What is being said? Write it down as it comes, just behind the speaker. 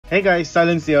Hey guys,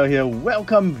 SilentCiel here.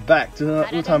 Welcome back to the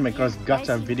Macross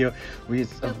Gacha video.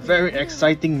 With a very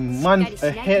exciting month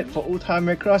ahead for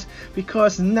Macross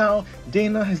because now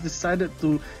Dana has decided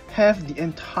to have the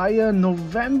entire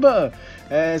November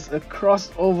as a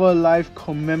crossover live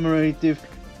commemorative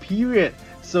period.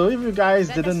 So if you guys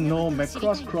didn't know,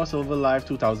 Macross CrossOver Live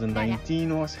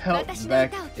 2019 was held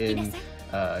back in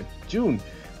June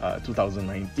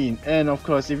 2019, and of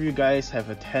course if you guys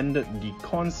have attended the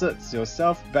concerts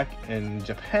yourself back in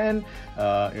Japan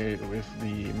with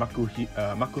the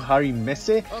Makuhari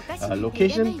Messe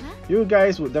location, you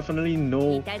guys would definitely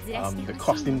know the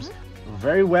costumes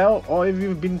very well. Or if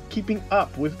you've been keeping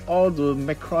up with all the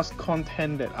Macross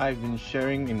content that I've been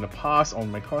sharing in the past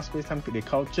on Macross Space Time Today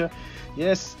Culture,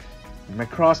 yes,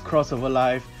 Macross CrossOver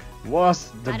Live was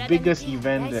the biggest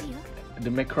event that the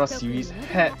Macross series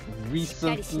had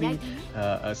recently,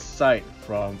 aside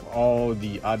from all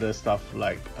the other stuff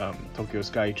like Tokyo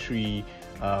Sky Tree,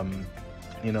 the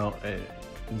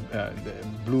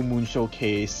Blue Moon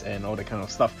Showcase and all that kind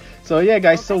of stuff. So yeah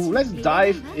guys, so let's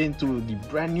dive into the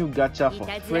brand new gacha for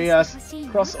Frejya's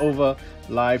crossover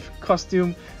live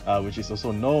costume, which is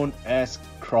also known as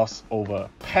Crossover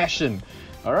Passion.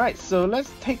 Alright, so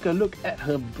let's take a look at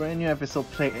her brand new episode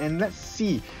plate and let's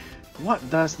see what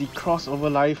does the crossover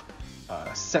live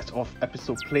set of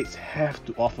episode plates have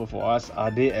to offer for us. Are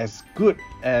they as good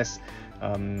as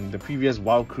the previous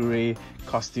Valkyrie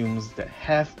costumes that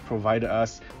have provided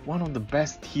us one of the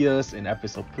best tiers in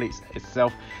episode plates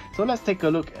itself? So let's take a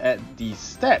look at the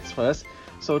stats first.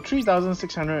 So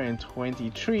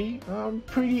 3,623,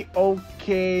 pretty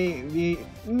okay.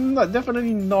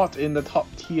 Definitely not in the top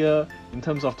tier in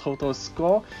terms of total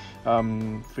score.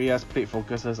 Frejya's plate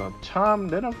focuses on charm.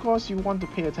 Then of course you want to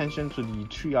pay attention to the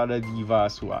three other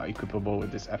divas who are equipable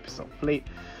with this episode plate.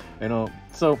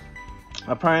 So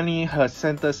apparently her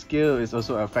center skill is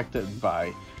also affected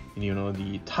by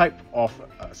the type of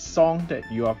song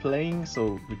that you are playing.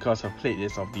 So because her plate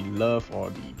is of the love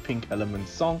or the pink element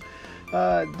song,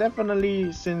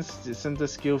 definitely since the center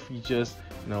skill features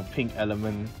pink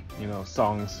element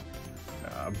songs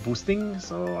boosting,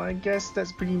 so I guess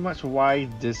that's pretty much why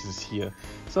this is here.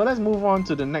 So let's move on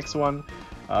to the next one.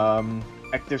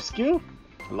 Active skill,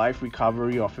 life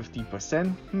recovery of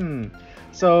 50%.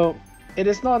 So it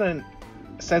is not an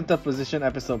center position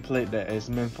episode plate that is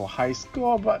meant for high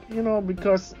score, but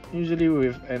because usually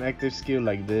with an active skill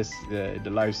like this, the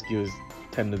life skill's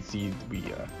tendency to be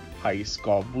a high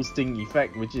score boosting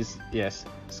effect, which is, yes,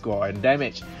 score and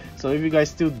damage. So if you guys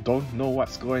still don't know what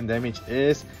score and damage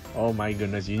is, oh my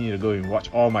goodness, you need to go and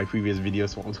watch all my previous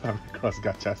videos for Macross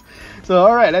Gachas. So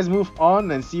alright, let's move on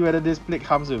and see whether this plate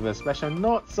comes with a special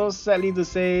note. So sadly to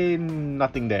say,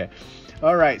 nothing there.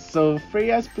 Alright, so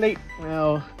Frejya's plate,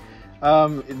 well,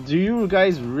 do you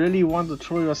guys really want to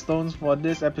throw your stones for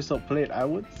this episode plate? I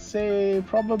would say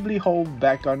probably hold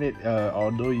back on it,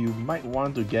 although you might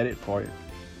want to get it for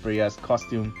Frejya's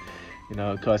costume,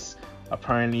 because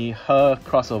apparently her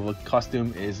crossover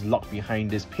costume is locked behind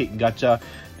this paid gacha.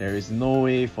 There is no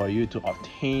way for you to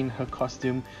obtain her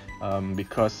costume,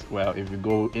 because, well, if you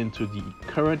go into the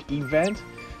current event,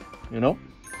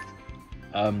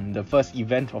 the first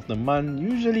event of the month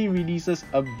usually releases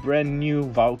a brand new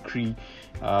Valkyrie,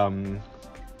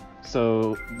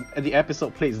 so the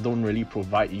episode plates don't really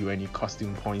provide you any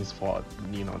costume points for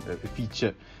the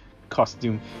featured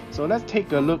costume. So let's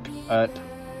take a look at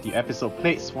the episode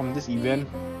plates from this event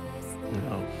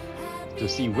to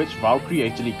see which Valkyrie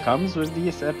actually comes with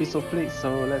this episode plate.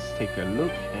 So let's take a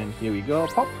look, and here we go.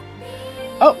 Pop!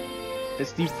 Oh,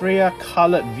 it's the Frejya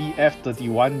colored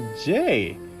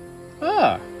VF31J.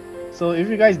 So if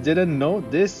you guys didn't know,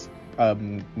 this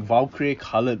Valkyrie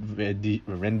colored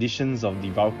renditions of the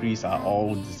Valkyries are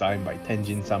all designed by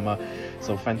Tenjin-sama.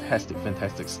 So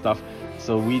fantastic stuff.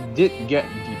 So we did get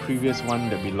the previous one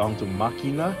that belonged to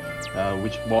Makina,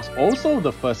 which was also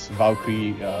the first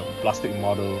Valkyrie plastic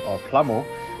model of Plamo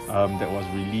that was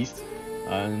released.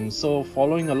 And so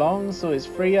following along, so it's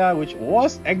Frejya, which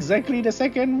was exactly the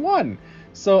second one.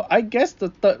 So I guess the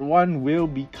third one will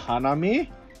be Kaname.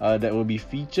 That will be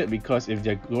featured, because if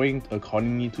they're going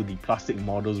accordingly to the plastic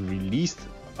models released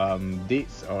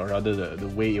dates, or rather the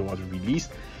way it was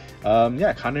released,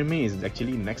 Kaname is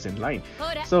actually next in line.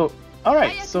 So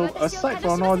alright, so aside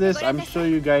from all this, I'm sure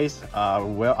you guys are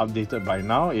well updated by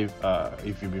now. If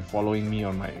you've been following me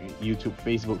on my YouTube,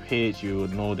 Facebook page, you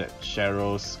would know that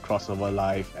Cheryl's crossover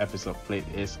live episode plate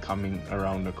is coming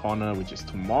around the corner, which is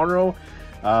tomorrow.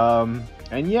 And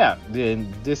yeah,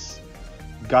 then this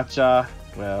gacha,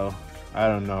 well, I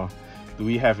don't know. do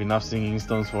we have enough singing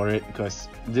stones for it? Because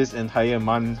this entire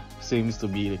month seems to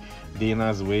be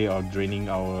Dana's way of draining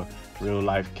our real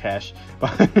life cash.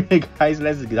 But guys,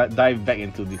 let's dive back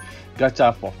into the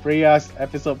gacha for Frejya's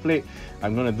episode plate.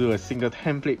 I'm gonna do a single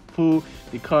template pull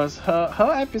because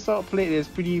her episode plate is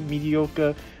pretty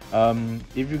mediocre.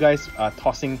 If you guys are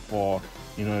tossing for,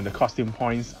 you know, the costume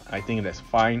points, I think that's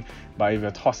fine. But if you're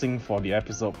tossing for the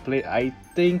episode plate, I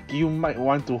think you might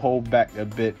want to hold back a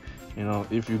bit. You know,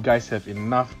 if you guys have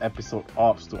enough episode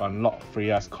ops to unlock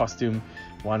Frejya's costume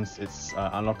once it's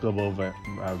unlockable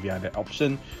via that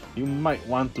option, you might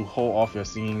want to hold off your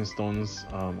singing stones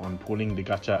on pulling the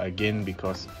gacha again,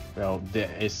 because, well, there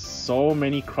is so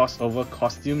many crossover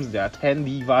costumes. There are 10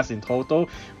 divas in total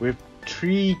with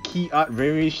 3 key art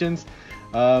variations.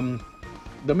 The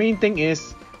main thing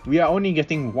is we are only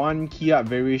getting 1 key art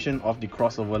variation of the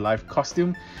crossover live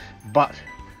costume, but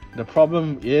the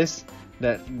problem is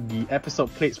that the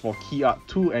episode plates for key art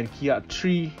 2 and key art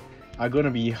 3 are going to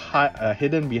be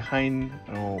hidden behind,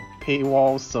 you know,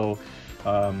 paywalls. So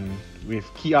with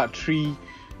key art 3,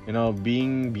 you know,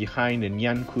 being behind the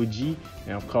Nyan Kuji,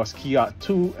 and of course key art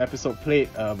 2 episode plate,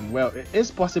 well, it is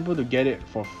possible to get it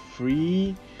for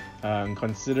free,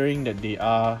 considering that they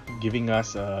are giving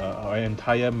us an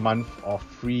entire month of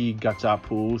free gacha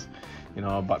pulls, you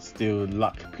know, but still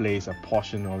luck plays a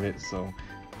portion of it, so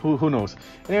who knows.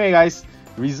 Anyway guys,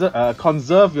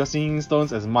 conserve your singing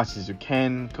stones as much as you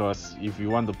can, because if you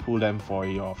want to pull them for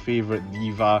your favorite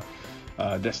diva,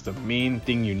 that's the main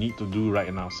thing you need to do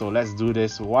right now. So let's do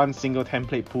this. 1 single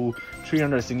template pull,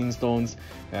 300 singing stones.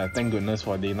 Thank goodness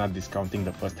for Dana discounting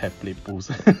the first template pulls.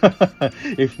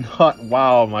 If not,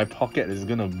 wow, my pocket is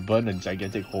gonna burn a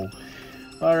gigantic hole.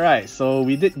 Alright, so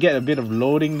we did get a bit of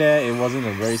loading there. It wasn't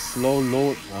a very slow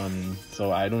load,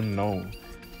 so I don't know.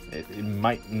 It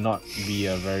might not be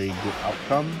a very good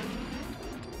outcome.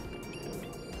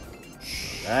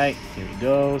 Alright, here we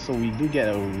go. So we do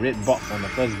get a red box on the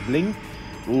first blink.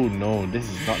 Oh no, this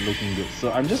is not looking good.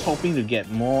 So I'm just hoping to get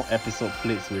more episode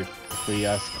plates with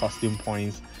Frejya's costume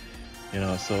points, you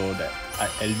know, so that I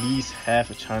at least have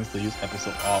a chance to use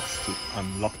episode ops to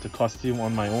unlock the costume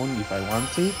on my own if I want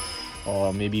to,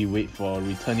 or maybe wait for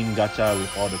returning gacha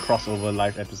with all the crossover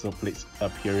live episode plates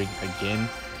appearing again.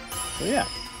 So yeah.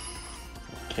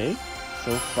 Okay,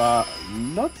 so far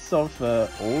lots of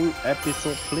old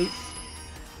episode plates.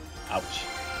 Ouch.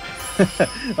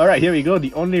 Alright, here we go.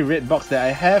 The only red box that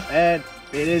I have, and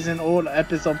it is an old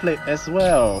episode plate as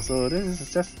well. So this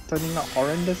is just turning out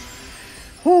horrendous.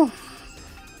 Whew.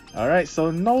 Alright,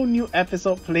 so no new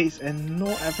episode plates and no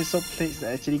episode plates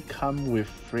that actually come with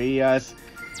Frejya's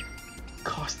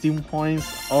costume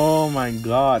points. Oh my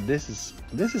god, this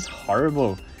is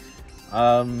horrible.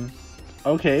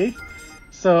 Okay.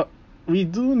 So we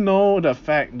do know the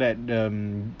fact that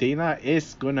Dana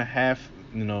is gonna have,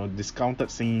 you know,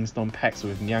 discounted singing stone packs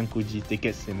with Nyan Kuji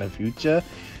tickets in the future.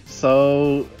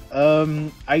 So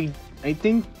I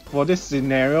think for this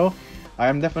scenario, I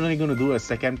am definitely gonna do a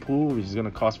second pull, which is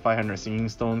gonna cost 500 singing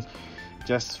stones,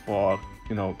 just for,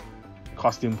 you know,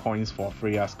 costume points for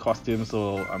Frejya's costume.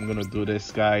 So I'm gonna do this,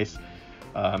 guys.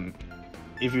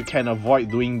 If you can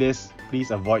avoid doing this, please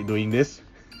avoid doing this.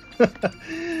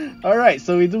 Alright,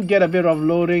 so we do get a bit of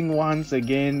loading once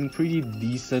again. Pretty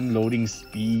decent loading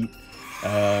speed.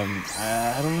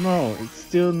 I don't know, it's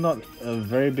still not a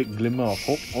very big glimmer of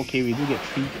hope. Okay, we do get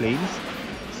 3 planes,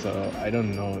 so I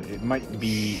don't know. It might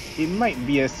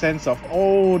be a sense of,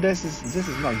 oh, this is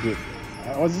not good.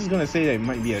 I was just gonna say that it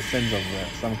might be a sense of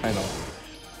some kind of,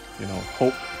 you know,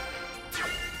 hope.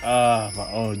 But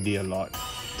oh dear lord,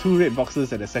 2 red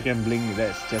boxes at the second blink.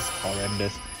 That's just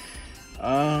horrendous.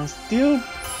 Still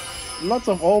lots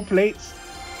of old plates.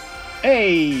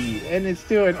 Hey, and it's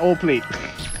still an old plate.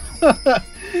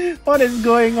 What is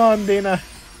going on, Dana?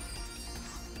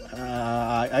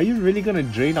 Are you really gonna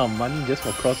drain our money just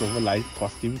for crossover live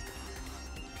costumes?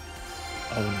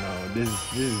 Oh no, this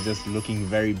is just looking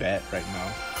very bad right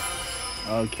now.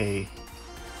 Okay.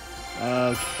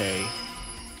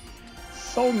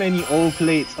 So many old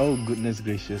plates. Oh goodness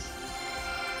gracious.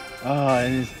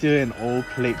 And it's still an old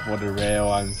plate for the rare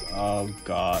ones. Oh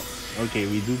god. Okay,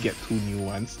 we do get 2 new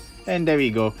ones, and there we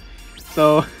go.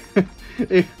 So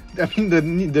I mean,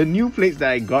 the new plates that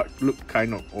I got look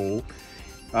kind of old.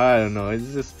 I don't know,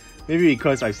 it's just maybe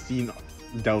because I've seen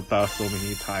Delta so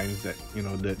many times that, you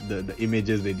know, the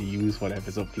images that they use for the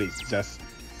episode plates just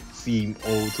seem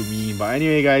old to me. But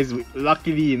anyway guys,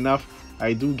 luckily enough,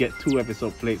 I do get 2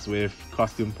 episode plates with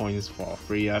costume points for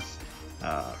Frejya's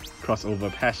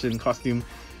crossover passion costume,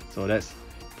 so that's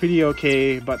pretty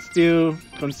okay. But still,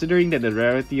 considering that the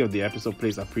rarity of the episode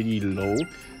plates are pretty low,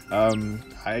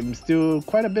 I'm still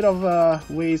quite a bit of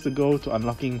ways to go to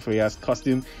unlocking Frejya's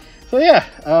costume. So yeah,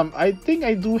 I think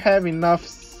I do have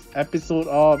enough episode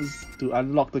orbs to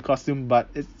unlock the costume, but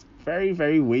it's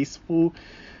very wasteful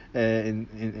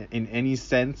in any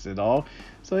sense at all.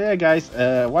 So yeah guys,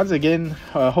 once again,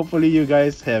 hopefully you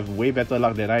guys have way better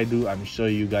luck than I do. I'm sure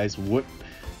you guys would,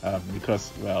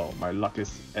 because well, my luck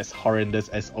is as horrendous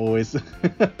as always.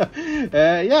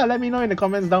 Yeah, let me know in the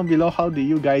comments down below, how do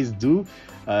you guys do?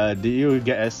 Do you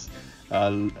get as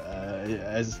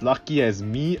lucky as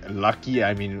me? Lucky,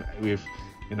 I mean, with,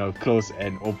 you know, close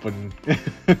and open.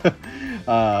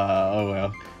 Oh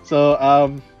well.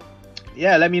 So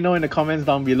yeah, let me know in the comments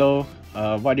down below,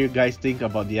 what do you guys think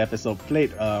about the episode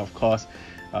played. Of course,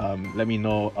 let me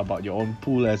know about your own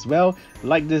pool as well.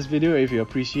 Like this video if you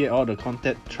appreciate all the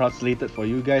content translated for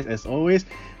you guys as always,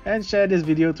 and share this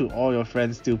video to all your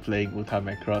friends still playing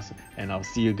Macross. And I'll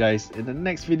see you guys in the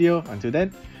next video. Until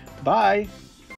then, bye.